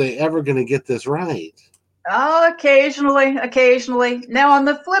 when are they ever going to get this right? Oh, occasionally. Now, on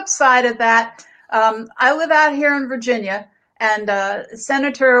the flip side of that, I live out here in Virginia, and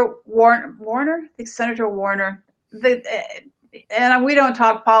Senator Warner, I think Senator Warner, and we don't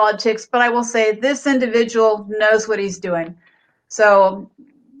talk politics, but I will say this individual knows what he's doing. So,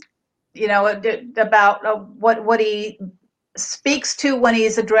 about what he speaks to when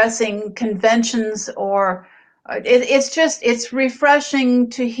he's addressing conventions, or it's refreshing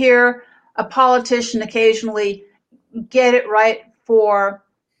to hear a politician occasionally get it right, for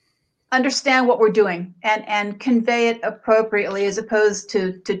understand what we're doing and convey it appropriately, as opposed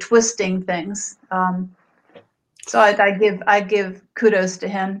to twisting things. So I give kudos to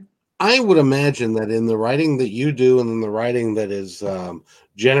him. I would imagine that in the writing that you do, and in the writing that is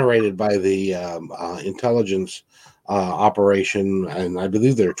generated by the intelligence operation, and I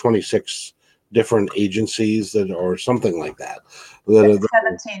believe there are 26 different agencies that, or something like that.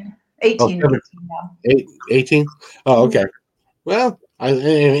 17, 18, 18 now. 18? Oh, okay. Well,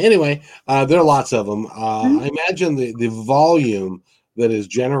 anyway, there are lots of them. I imagine the volume that is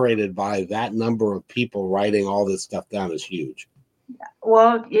generated by that number of people writing all this stuff down is huge.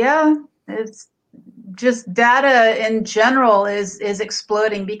 Well, yeah, it's just data in general is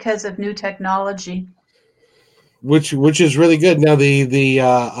exploding because of new technology. Which is really good. Now,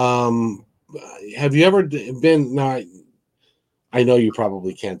 have you ever been? Now, I know you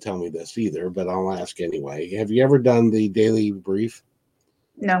probably can't tell me this either, but I'll ask anyway. Have you ever done the Daily Brief?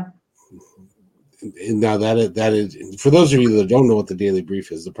 No. Now that is for those of you that don't know what the Daily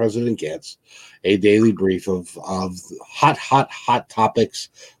Brief is, the president gets a daily brief of hot topics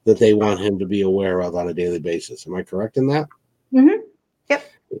that they want him to be aware of on a daily basis. Am I correct in that? Mm-hmm.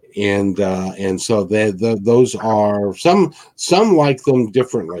 Yep. And so those are some like them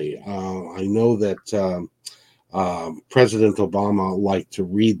differently. I know that President Obama liked to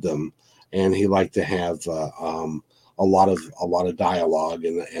read them, and he liked to have a lot of dialogue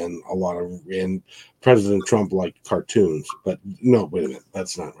and President Trump liked cartoons. But no, wait a minute,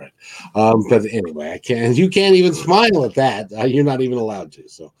 that's not right. But anyway, you can't even smile at that. You're not even allowed to.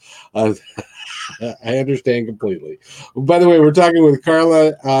 So. I understand completely. By the way, we're talking with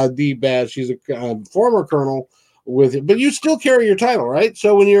Carla D. Bass. She's a former colonel but you still carry your title, right?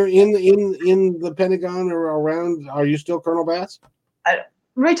 So when you're in the Pentagon or around, are you still Colonel Bass?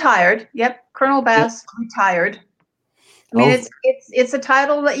 Retired. Yep, Colonel Bass, retired. I mean, it's a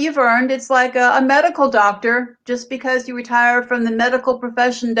title that you've earned. It's like a medical doctor. Just because you retire from the medical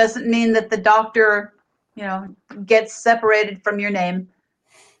profession doesn't mean that the doctor, gets separated from your name.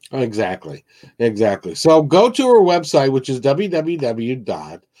 Exactly. So go to her website, which is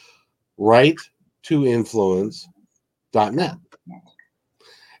www.writetoinfluence.net.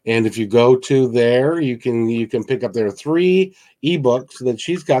 And if you go to there, you can pick up there are 3 ebooks that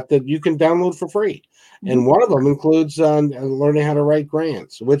she's got that you can download for free. And one of them includes learning how to write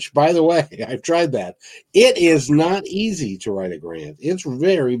grants, which, by the way, I've tried that. It is not easy to write a grant. It's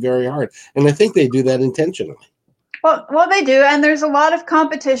very, very hard. And I think they do that intentionally. Well, they do, and there's a lot of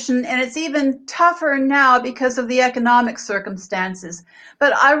competition, and it's even tougher now because of the economic circumstances.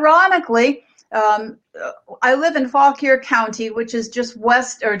 But ironically, I live in Fauquier County, which is just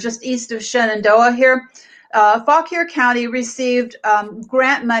west or just east of Shenandoah here. Fauquier County received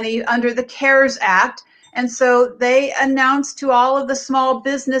grant money under the CARES Act, and so they announced to all of the small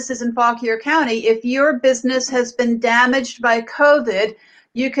businesses in Fauquier County, if your business has been damaged by COVID,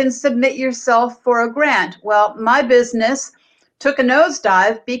 you can submit yourself for a grant. Well, my business took a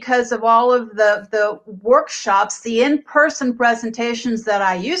nosedive because of all of the workshops, the in-person presentations that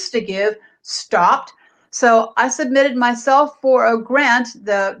I used to give stopped. So I submitted myself for a grant.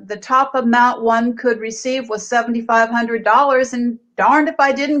 The top amount one could receive was $7,500, and darned if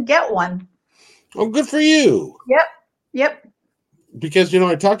I didn't get one. Oh, good for you. Yep. Because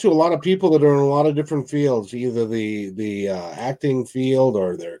I talk to a lot of people that are in a lot of different fields, either the acting field,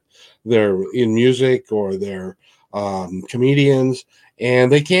 or they're in music, or they're comedians, and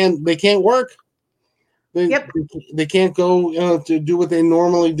they can't work. They can't go to do what they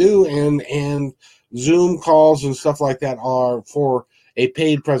normally do, and Zoom calls and stuff like that are for a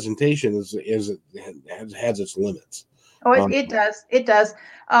paid presentation has its limits. Oh, it does. It does.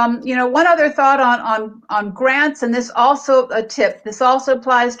 One other thought on grants, and this also a tip. This also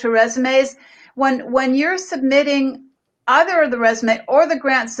applies to resumes. When you're submitting either the resume or the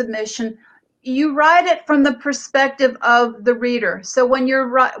grant submission, you write it from the perspective of the reader. So when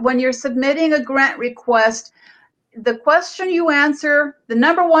you're submitting a grant request, the question you answer, the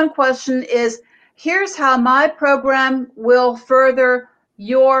number one question is, here's how my program will further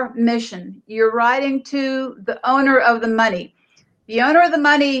your mission. You're writing to the owner of the money. The owner of the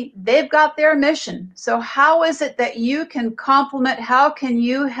money, they've got their mission. So how is it that you can complement, how can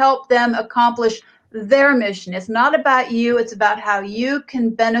you help them accomplish their mission? It's not about you, it's about how you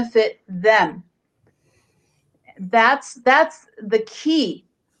can benefit them. That's the key.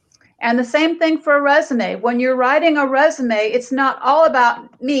 And the same thing for a resume. When you're writing a resume, it's not all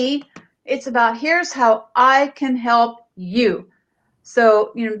about me. It's about, here's how I can help you.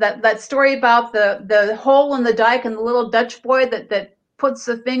 So, that story about the hole in the dike and the little Dutch boy that puts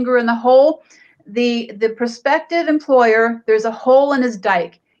the finger in the hole, the prospective employer, there's a hole in his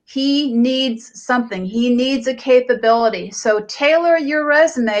dike. He needs something. He needs a capability. So tailor your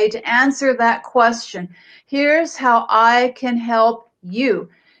resume to answer that question. Here's how I can help you.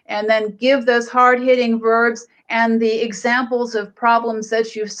 And then give those hard-hitting verbs and the examples of problems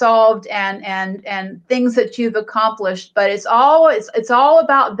that you've solved and things that you've accomplished. But it's all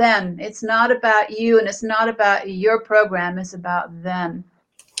about them. It's not about you, and it's not about your program. It's about them.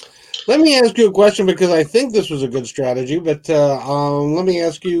 Let me ask you a question, because I think this was a good strategy, but let me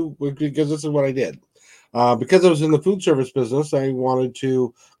ask you, because this is what I did. Because I was in the food service business, I wanted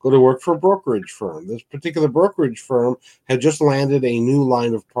to go to work for a brokerage firm. This particular brokerage firm had just landed a new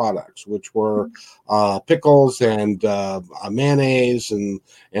line of products, which were pickles and mayonnaise and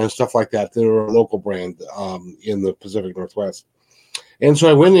stuff like that. They were a local brand in the Pacific Northwest. And so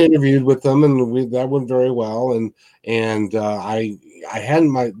I went and interviewed with them, and that went very well. And I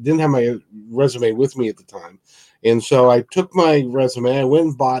didn't have my resume with me at the time, and so I took my resume. I went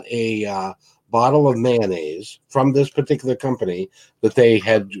and bought a bottle of mayonnaise from this particular company that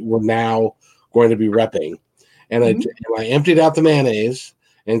were now going to be repping, and I emptied out the mayonnaise,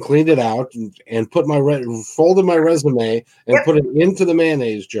 and cleaned it out and put folded my resume and Yep. put it into the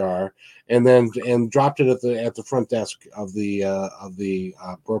mayonnaise jar and then dropped it at the front desk of the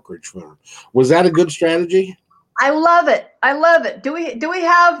brokerage firm. Was that a good strategy? I love it. I love it. Do we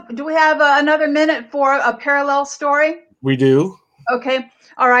have another minute for a parallel story? We do. Okay.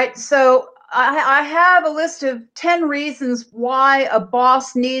 All right. So I have a list of 10 reasons why a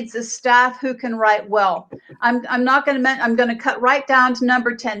boss needs a staff who can write well. I'm not going to I'm going to cut right down to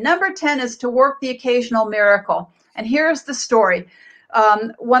number 10. Number 10 is to work the occasional miracle. And here's the story.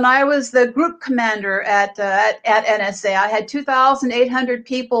 When I was the group commander at NSA, I had 2,800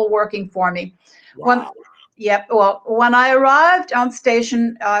 people working for me. Wow. Yep. Well, when I arrived on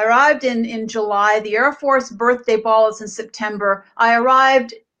station, I arrived in July. The Air Force birthday ball is in September. I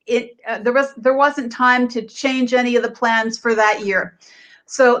arrived. There wasn't time to change any of the plans for that year.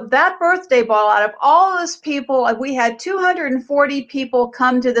 So that birthday ball, out of all those people, we had 240 people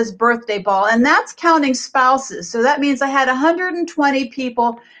come to this birthday ball, and that's counting spouses. So that means I had 120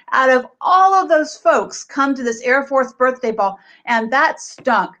 people out of all of those folks come to this Air Force birthday ball, and that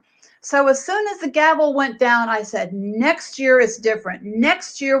stunk. So as soon as the gavel went down, I said, next year is different.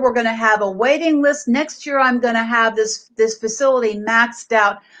 Next year, we're going to have a waiting list. Next year, I'm going to have this facility maxed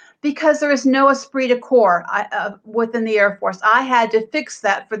out because there is no esprit de corps within the Air Force. I had to fix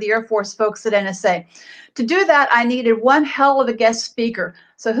that for the Air Force folks at NSA. To do that, I needed one hell of a guest speaker.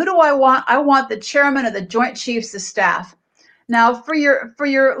 So who do I want? I want the chairman of the Joint Chiefs of Staff. Now, for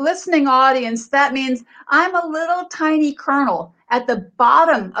your listening audience, that means I'm a little tiny colonel at the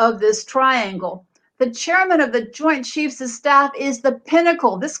bottom of this triangle. The chairman of the Joint Chiefs of Staff is the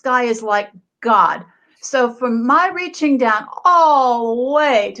pinnacle. This guy is like God. So from my reaching down all the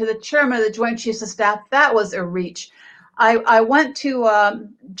way to the chairman of the Joint Chiefs of Staff, that was a reach. I went to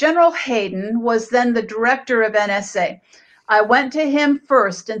General Hayden, was then the director of NSA. I went to him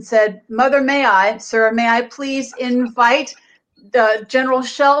first and said, Mother, may I please invite General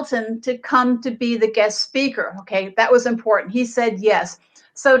Shelton to come to be the guest speaker. Okay, that was important. He said yes.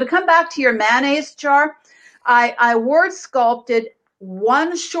 So to come back to your mayonnaise jar, I word sculpted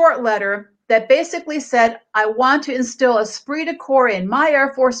one short letter that basically said, I want to instill esprit de corps in my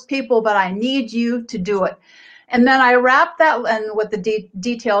Air Force people, but I need you to do it. And then I wrapped that, and with the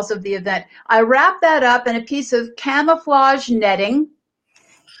details of the event, I wrapped that up in a piece of camouflage netting.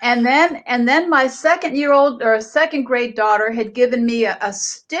 And then my second-year-old or second grade daughter had given me a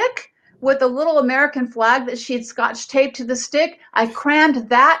stick with a little American flag that she had scotch taped to the stick. I crammed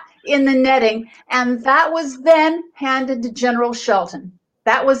that in the netting, and that was then handed to General Shelton.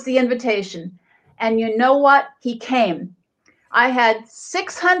 That was the invitation. And you know what? He came. I had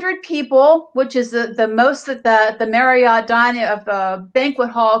 600 people, which is the most that the Marriott banquet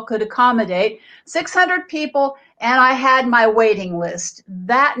hall could accommodate. 600 people, and I had my waiting list.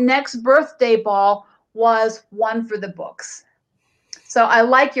 That next birthday ball was one for the books. So I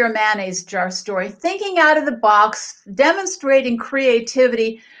like your mayonnaise jar story. Thinking out of the box, demonstrating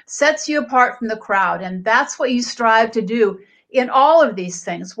creativity sets you apart from the crowd, and that's what you strive to do in all of these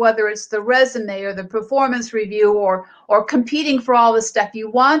things, whether it's the resume or the performance review or competing for all this stuff. You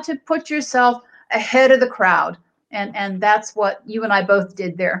want to put yourself ahead of the crowd, and that's what you and I both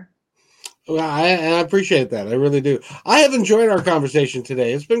did there. Well, I appreciate that. I really do. I have enjoyed our conversation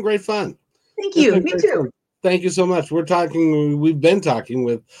today. It's been great fun. Thank you. Me too. Fun. Thank you so much. We've been talking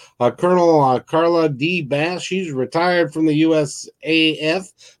with Colonel Carla D. Bass. She's retired from the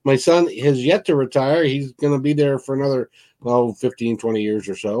USAF. My son has yet to retire. He's going to be there for another 15, 20 years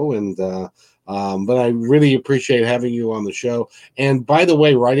or so. And but I really appreciate having you on the show. And by the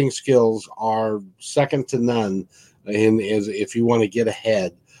way, writing skills are second to none. And if you want to get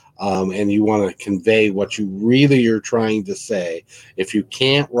ahead, and you want to convey what you really are trying to say, if you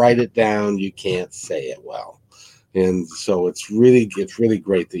can't write it down, you can't say it well. And so it's really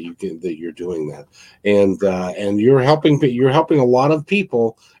great that you're doing that, and you're helping a lot of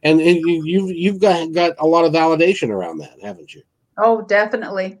people, and you've got a lot of validation around that, haven't you? Oh,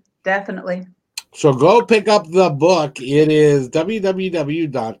 definitely. So go pick up the book. It is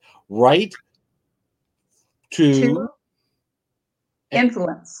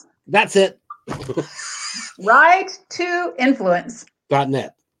www.write2influence. That's it.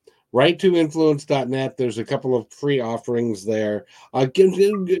 Write2influence.net. Write2influence.net. There's a couple of free offerings there.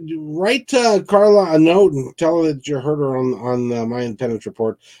 Write Carla a note and tell her that you heard her on My Independence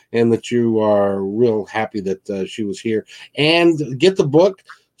Report and that you are real happy that she was here. And get the book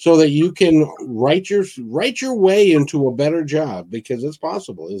so that you can write your way into a better job, because it's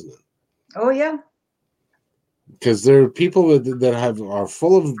possible, isn't it? Oh, yeah. Because there are people that are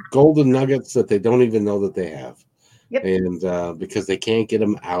full of golden nuggets that they don't even know that they have. Yep. And because they can't get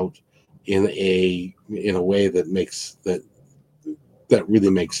them out in a way that makes that really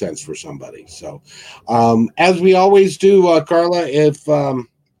makes sense for somebody. So, as we always do, Carla, if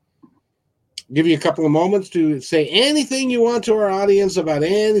give you a couple of moments to say anything you want to our audience about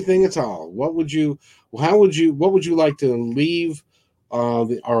anything at all. What would you like to leave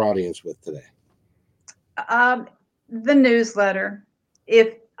our audience with today? The newsletter.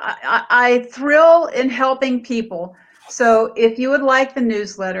 If I thrill in helping people. So if you would like the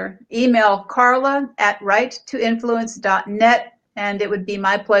newsletter, email Carla@righttoinfluence.net, and it would be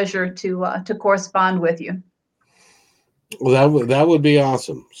my pleasure to correspond with you. Well, that would be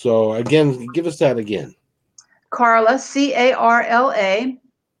awesome. So again, give us that again. Carla, CARLA,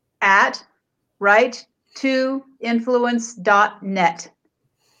 @righttoinfluence.net.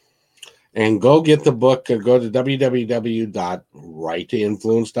 And go get the book. Go to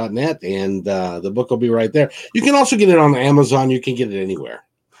www.righttoinfluence.net, and the book will be right there. You can also get it on Amazon. You can get it anywhere.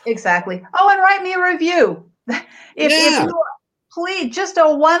 Exactly. Oh, and write me a review. If you please, just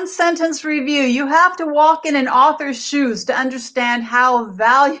a one-sentence review. You have to walk in an author's shoes to understand how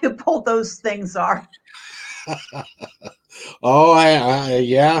valuable those things are. Oh,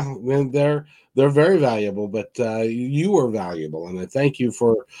 yeah. They're very valuable, but you are valuable, and I thank you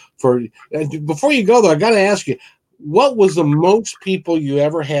for. Before you go, though, I got to ask you, what was the most people you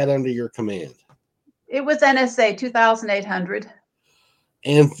ever had under your command? It was NSA 2,800.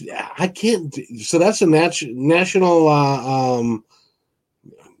 And I can't. So that's a national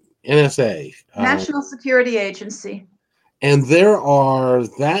NSA, National Security Agency. And there are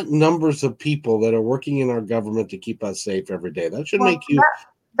that numbers of people that are working in our government to keep us safe every day. That should make you.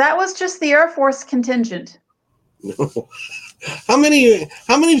 That was just the Air Force contingent. No. How many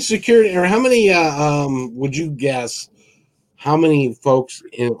security, or how many would you guess how many folks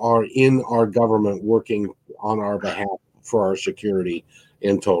are in our government working on our behalf for our security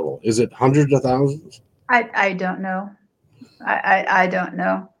in total? Is it hundreds of thousands? I don't know. I don't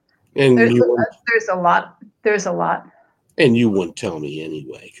know. And there's a lot. There's a lot. And you wouldn't tell me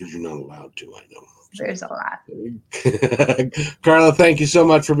anyway, because you're not allowed to, I know. There's a lot. Carla, thank you so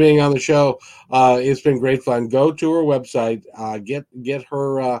much for being on the show. It's been great fun. Go to her website, get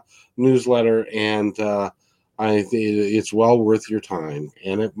her newsletter, and I think it's well worth your time.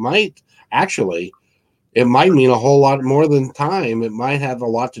 And it might mean a whole lot more than time. It might have a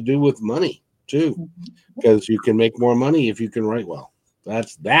lot to do with money too, because you can make more money if you can write well.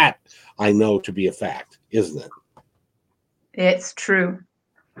 That I know to be a fact, isn't it? It's true.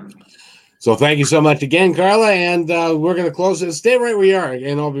 So thank you so much again, Carla, and we're going to close it. Stay right where you are,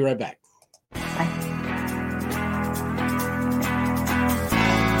 and I'll be right back.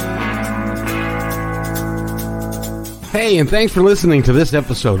 Hey, and thanks for listening to this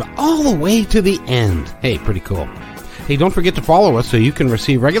episode all the way to the end. Hey, pretty cool. Hey, don't forget to follow us so you can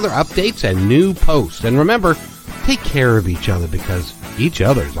receive regular updates and new posts. And remember, take care of each other, because each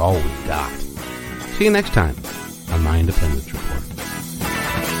other's all we've got. See you next time on My Independence Report.